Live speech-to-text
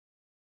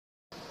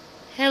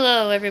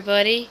Hello,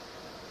 everybody.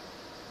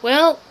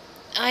 Well,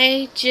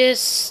 I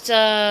just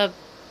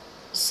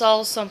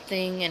saw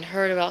something and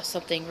heard about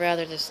something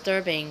rather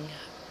disturbing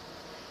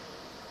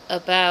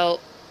about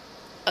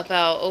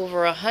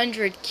over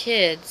 100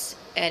 kids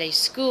at a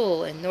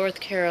school in North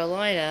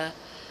Carolina,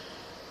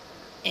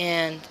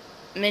 and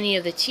many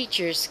of the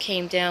teachers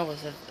came down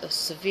with a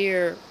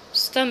severe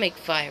stomach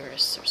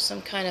virus or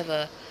some kind of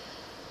a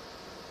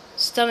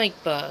stomach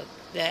bug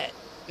that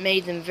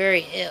made them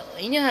very ill.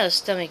 You know how the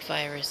stomach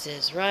virus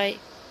is, right?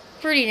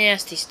 Pretty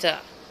nasty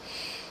stuff.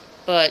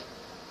 But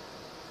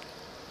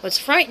what's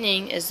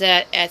frightening is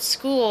that at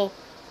school,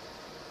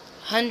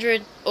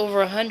 over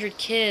 100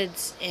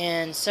 kids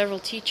and several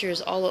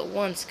teachers all at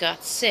once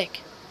got sick.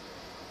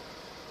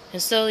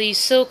 And so these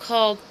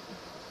so-called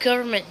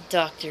government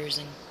doctors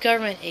and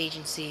government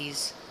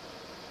agencies,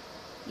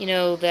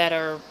 that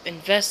are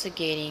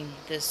investigating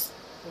this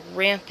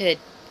rampant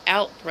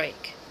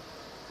outbreak.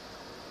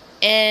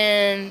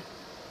 And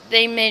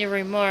they made a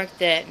remark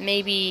that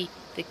maybe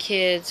the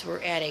kids were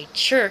at a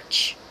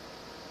church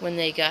when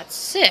they got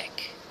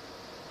sick.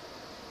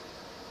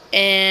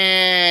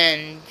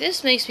 And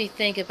this makes me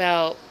think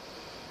about,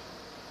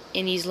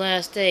 in these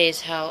last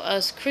days, how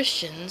us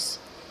Christians,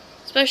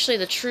 especially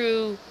the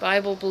true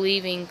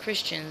Bible-believing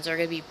Christians, are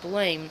going to be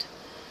blamed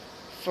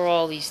for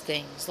all these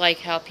things. Like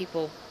how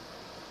people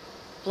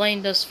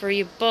blamed us for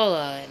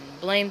Ebola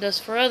and blamed us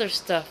for other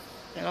stuff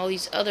and all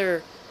these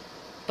other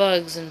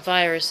bugs and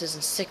viruses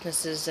and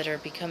sicknesses that are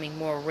becoming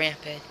more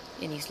rampant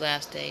in these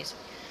last days.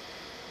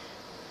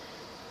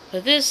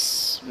 But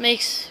this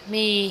makes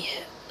me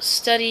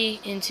study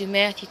into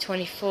Matthew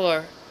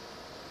 24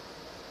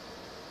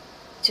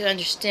 to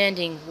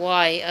understanding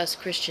why us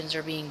Christians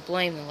are being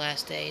blamed in the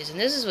last days. And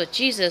this is what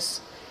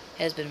Jesus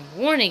has been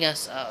warning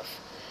us of.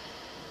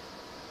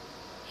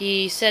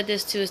 He said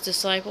this to his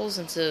disciples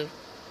and to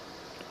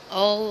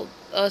all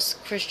us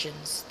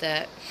Christians,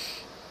 that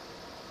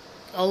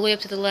all the way up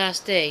to the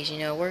last days,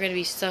 we're going to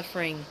be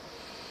suffering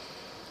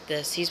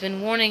this. He's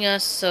been warning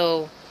us.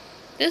 So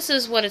this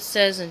is what it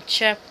says in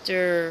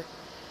chapter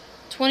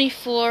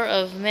 24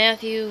 of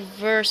Matthew,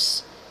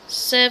 verse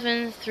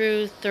 7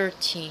 through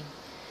 13.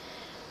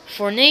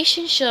 For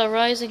nation shall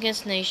rise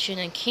against nation,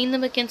 and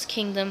kingdom against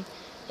kingdom,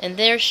 and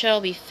there shall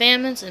be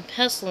famines and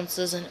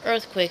pestilences and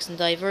earthquakes in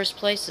divers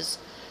places.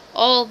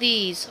 All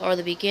these are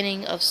the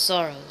beginning of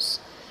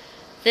sorrows.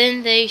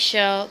 Then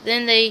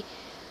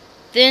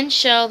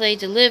shall they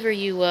deliver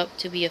you up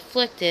to be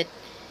afflicted,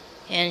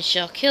 and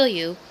shall kill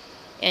you,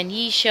 and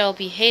ye shall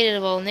be hated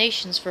of all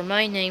nations for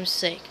my name's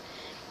sake.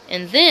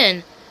 And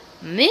then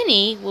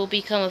many will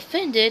become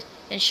offended,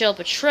 and shall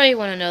betray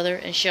one another,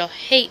 and shall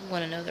hate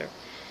one another.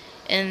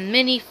 And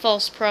many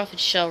false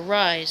prophets shall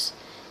rise,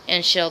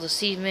 and shall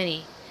deceive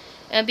many.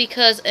 And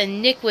because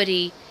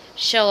iniquity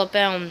shall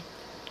abound,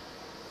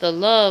 the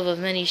love of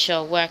many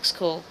shall wax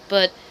cold.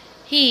 But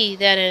he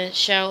that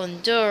shall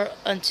endure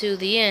unto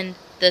the end,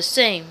 the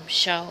same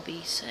shall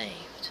be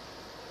saved.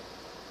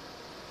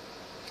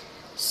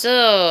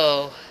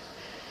 So,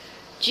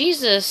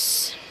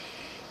 Jesus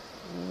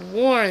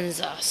warns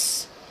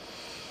us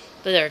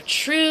that are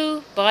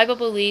true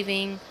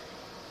Bible-believing,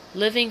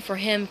 living for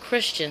Him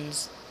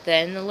Christians,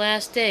 that in the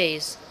last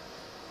days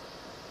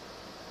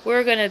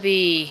we're going to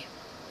be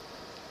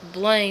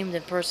blamed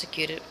and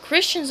persecuted.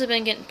 Christians have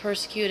been getting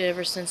persecuted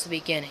ever since the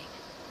beginning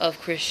of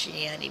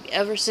Christianity,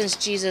 ever since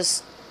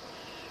Jesus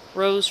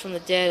rose from the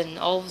dead, and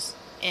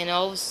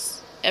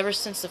ever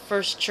since the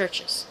first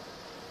churches.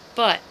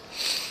 But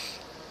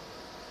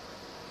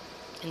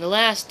in the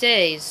last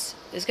days,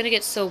 it's going to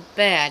get so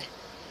bad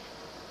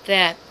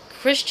that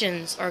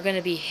Christians are going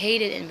to be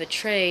hated and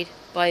betrayed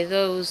by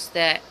those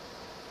that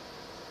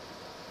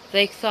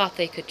they thought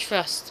they could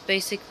trust.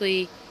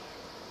 Basically,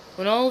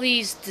 when all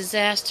these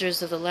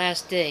disasters of the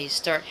last days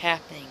start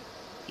happening,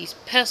 these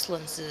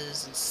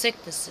pestilences and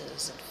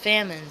sicknesses and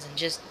famines and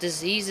just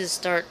diseases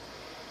start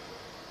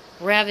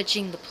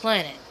ravaging the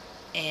planet,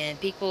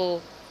 and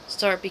people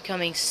start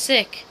becoming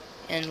sick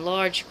in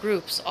large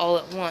groups all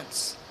at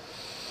once,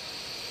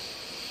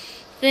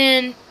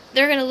 then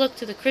they're going to look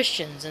to the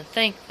Christians and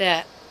think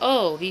that,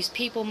 oh, these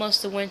people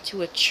must have went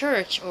to a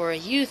church or a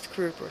youth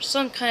group or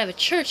some kind of a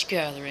church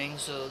gathering,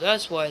 so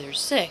that's why they're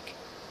sick.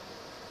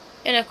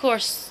 And of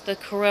course, the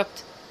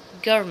corrupt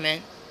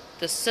government,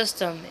 the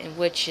system in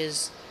which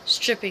is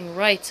stripping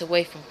rights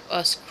away from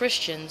us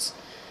Christians,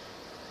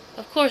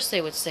 of course they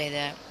would say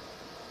that.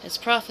 It's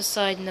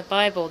prophesied in the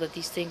Bible that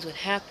these things would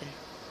happen.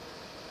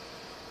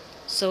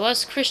 So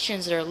us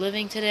Christians that are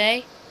living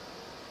today,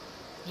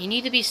 you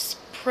need to be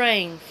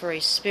praying for a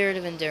spirit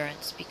of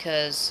endurance,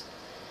 because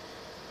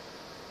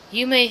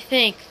you may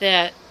think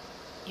that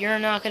you're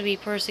not going to be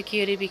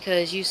persecuted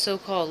because you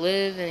so-called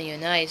live in the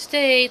United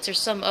States or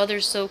some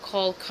other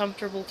so-called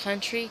comfortable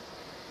country.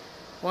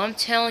 Well, I'm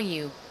telling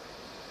you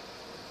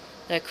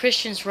that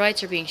Christians'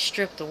 rights are being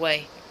stripped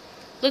away.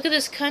 Look at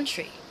this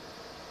country.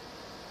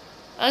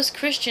 Us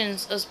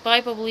Christians, us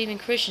Bible-believing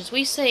Christians,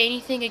 we say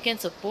anything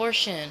against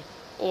abortion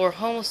or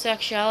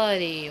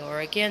homosexuality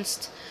or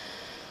against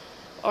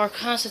our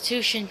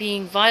Constitution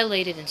being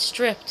violated and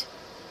stripped,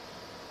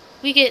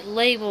 we get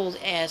labeled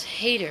as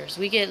haters.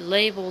 We get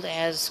labeled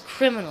as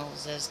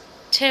criminals, as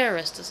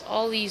terrorists, as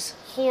all these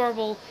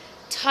horrible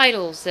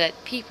titles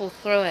that people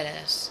throw at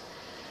us.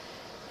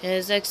 It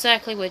is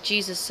exactly what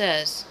Jesus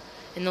says.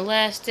 In the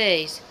last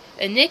days,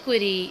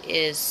 iniquity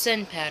is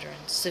sin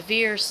pattern,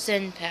 severe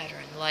sin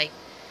pattern, like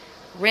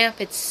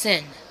rampant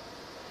sin.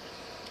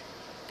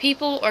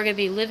 People are going to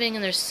be living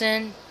in their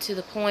sin to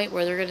the point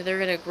where they're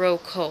going to grow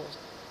cold.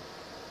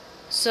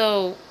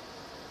 So,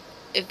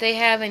 if they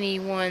have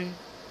anyone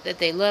that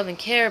they love and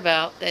care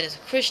about that is a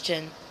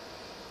Christian,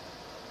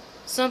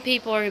 some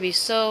people are going to be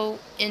so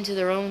into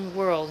their own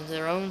world, into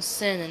their own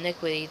sin and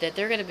iniquity, that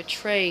they're going to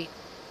betray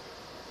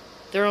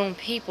their own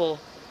people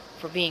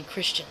for being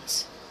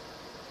Christians.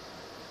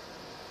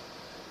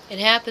 It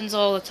happens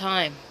all the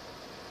time.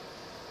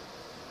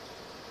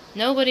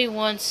 Nobody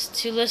wants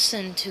to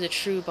listen to the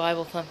true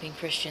Bible-thumping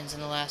Christians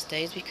in the last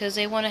days because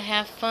they want to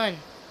have fun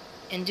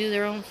and do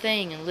their own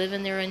thing and live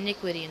in their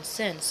iniquity and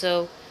sin.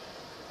 So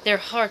their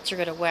hearts are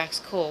going to wax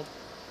cold.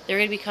 They're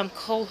going to become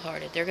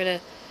cold-hearted. They're going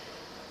to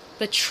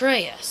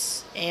betray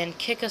us and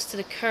kick us to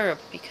the curb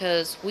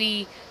because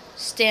we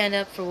stand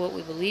up for what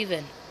we believe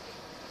in.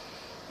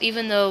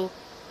 Even though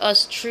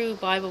us true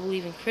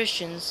Bible-believing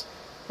Christians,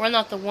 we're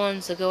not the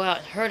ones that go out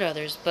and hurt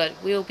others, but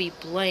we'll be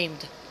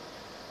blamed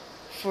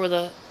for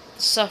the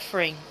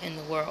suffering in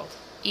the world,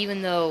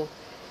 even though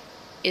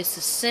it's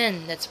the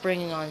sin that's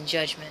bringing on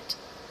judgment.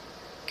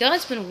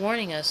 God's been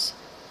warning us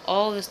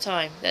all this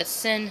time that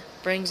sin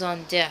brings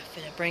on death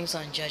and it brings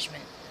on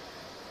judgment.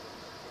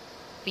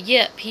 But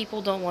yet,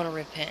 people don't want to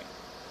repent.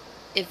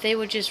 If they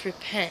would just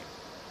repent,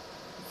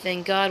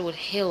 then God would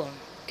heal them.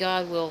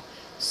 God will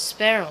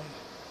spare them.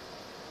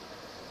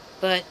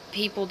 But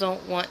people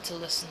don't want to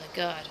listen to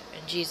God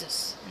and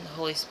Jesus and the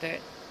Holy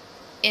Spirit,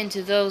 and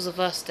to those of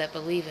us that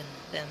believe in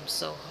them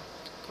so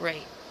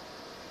great.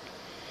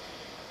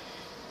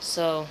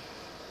 So,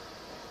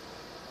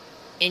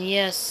 and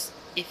yes,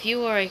 if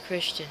you are a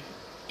Christian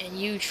and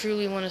you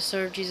truly want to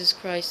serve Jesus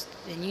Christ,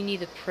 then you need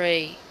to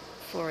pray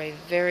for a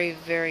very,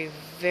 very,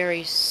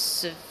 very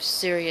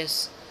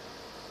serious,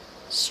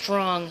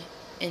 strong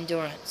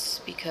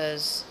endurance,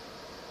 because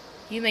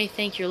you may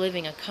think you're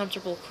living a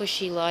comfortable,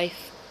 cushy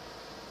life,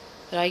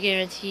 but I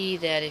guarantee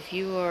that if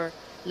you are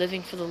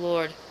living for the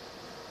Lord,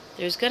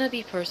 there's going to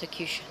be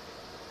persecution.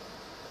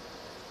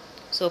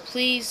 So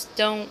please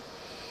don't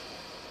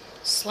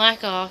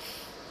slack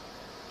off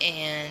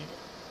and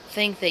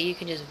think that you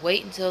can just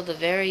wait until the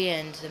very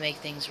end to make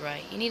things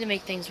right. You need to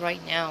make things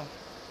right now.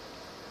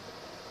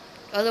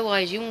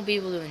 Otherwise, you won't be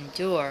able to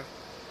endure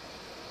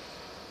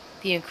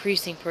the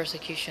increasing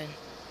persecution.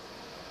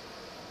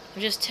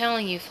 I'm just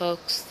telling you,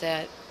 folks,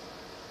 that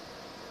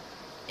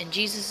in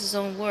Jesus'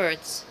 own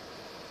words,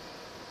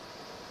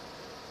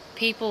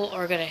 people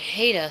are going to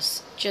hate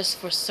us just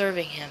for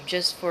serving Him,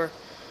 just for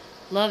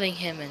loving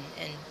Him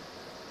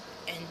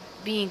and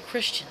being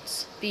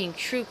Christians, being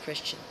true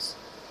Christians.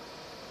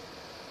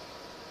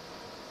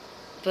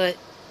 But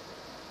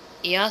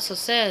He also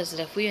says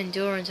that if we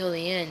endure until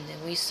the end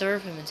and we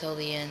serve Him until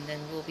the end, then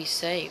we'll be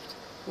saved.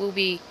 We'll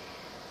be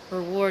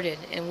rewarded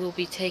and we'll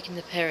be taken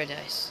to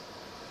paradise.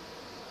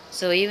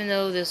 So even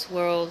though this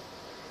world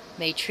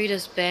may treat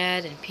us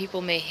bad and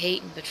people may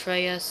hate and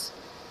betray us,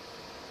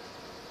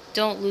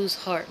 don't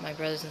lose heart, my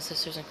brothers and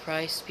sisters in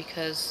Christ,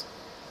 because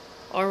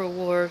our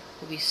reward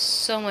will be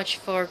so much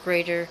far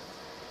greater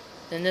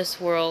than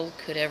this world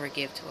could ever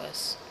give to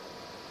us.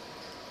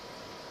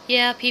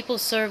 Yeah, people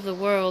serve the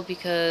world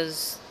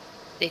because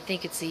they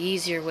think it's the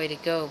easier way to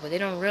go, but they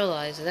don't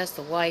realize that that's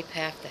the wide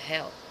path to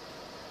hell.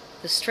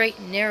 The straight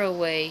and narrow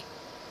way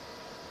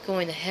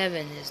going to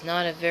heaven is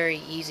not a very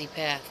easy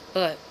path,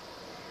 but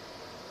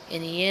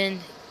in the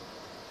end,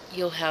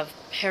 you'll have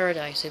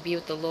paradise. You'll be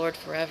with the Lord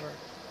forever.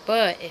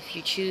 But if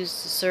you choose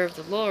to serve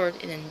the Lord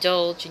and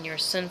indulge in your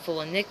sinful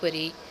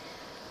iniquity,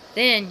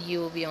 then you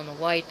will be on the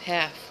wide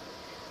path.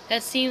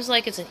 That seems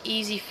like it's an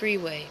easy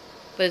freeway,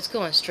 but it's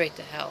going straight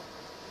to hell.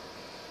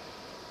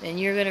 And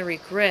you're going to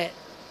regret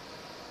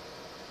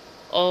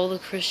all the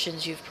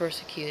Christians you've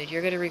persecuted.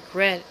 You're going to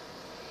regret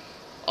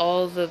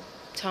all the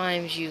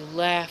times you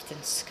laughed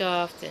and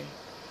scoffed and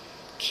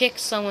kicked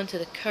someone to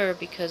the curb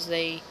because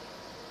they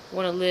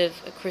want to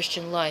live a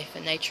Christian life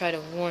and they try to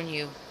warn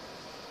you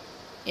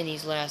in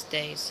these last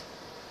days.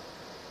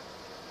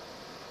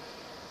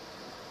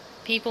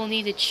 People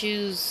need to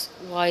choose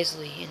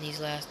wisely in these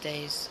last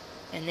days,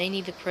 and they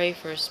need to pray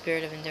for a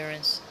spirit of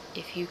endurance.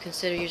 If you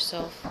consider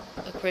yourself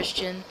a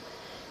Christian,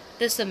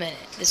 this a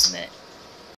minute.